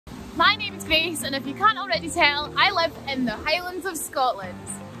My name is Grace, and if you can't already tell, I live in the Highlands of Scotland.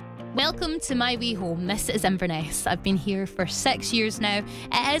 Welcome to my wee home. This is Inverness. I've been here for 6 years now.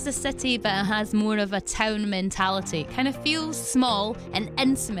 It is a city, but it has more of a town mentality. It kind of feels small and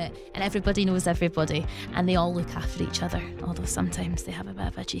intimate, and everybody knows everybody, and they all look after each other, although sometimes they have a bit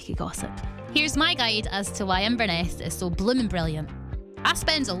of a cheeky gossip. Here's my guide as to why Inverness is so bloomin' brilliant. I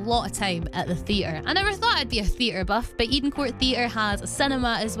spend a lot of time at the theatre. I never thought I'd be a theatre buff, but Eden Court Theatre has a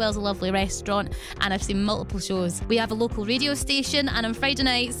cinema as well as a lovely restaurant, and I've seen multiple shows. We have a local radio station, and on Friday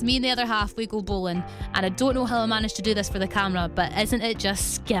nights, me and the other half, we go bowling. And I don't know how I managed to do this for the camera, but isn't it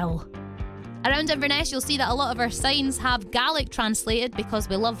just skill? Around Inverness, you'll see that a lot of our signs have Gaelic translated because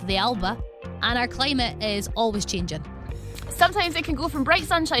we love the Alba, and our climate is always changing. Sometimes it can go from bright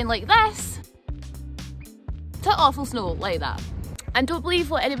sunshine like this to awful snow like that. And don't believe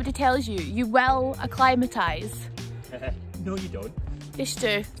what anybody tells you, you will acclimatise. No, you don't. Yes, you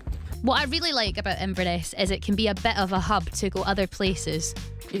do. What I really like about Inverness is it can be a bit of a hub to go other places.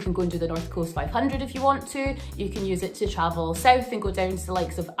 You can go and do the North Coast 500 if you want to. You can use it to travel south and go down to the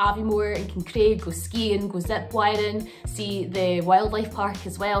likes of Aviemore and Kincraig, go skiing, go zip lining, see the wildlife park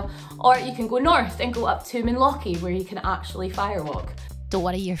as well. Or you can go north and go up to Minlochy where you can actually firewalk. Don't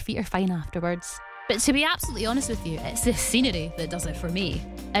worry, your feet are fine afterwards. But to be absolutely honest with you, it's the scenery that does it for me.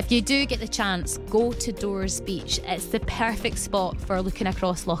 If you do get the chance, go to Doors Beach. It's the perfect spot for looking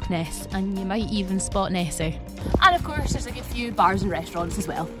across Loch Ness, and you might even spot Nessie. And of course, there's a good few bars and restaurants as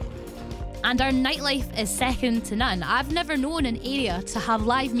well. And our nightlife is second to none. I've never known an area to have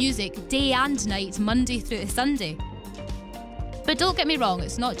live music day and night, Monday through to Sunday. But don't get me wrong,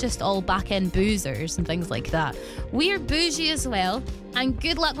 it's not just all back-end boozers and things like that. We're bougie as well, and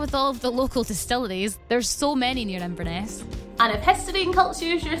good luck with all of the local distilleries. There's so many near Inverness. And if history and culture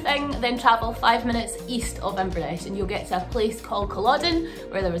is your thing, then travel 5 minutes east of Inverness and you'll get to a place called Culloden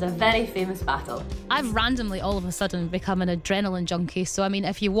where there was a very famous battle. I've randomly all of a sudden become an adrenaline junkie, so I mean,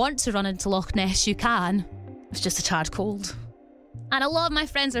 if you want to run into Loch Ness, you can. It's just a tad cold. And a lot of my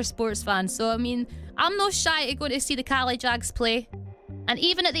friends are sports fans, so I mean, I'm no shy to go to see the Cali Jags play. And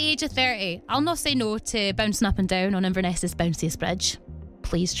even at the age of 30, I'll not say no to bouncing up and down on Inverness's bounciest bridge.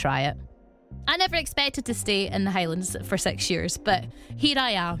 Please try it. I never expected to stay in the Highlands for 6 years, but here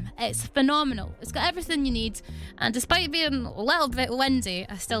I am. It's phenomenal. It's got everything you need, and despite being a little bit windy,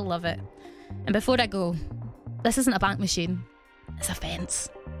 I still love it. And before I go, this isn't a bank machine, it's a fence.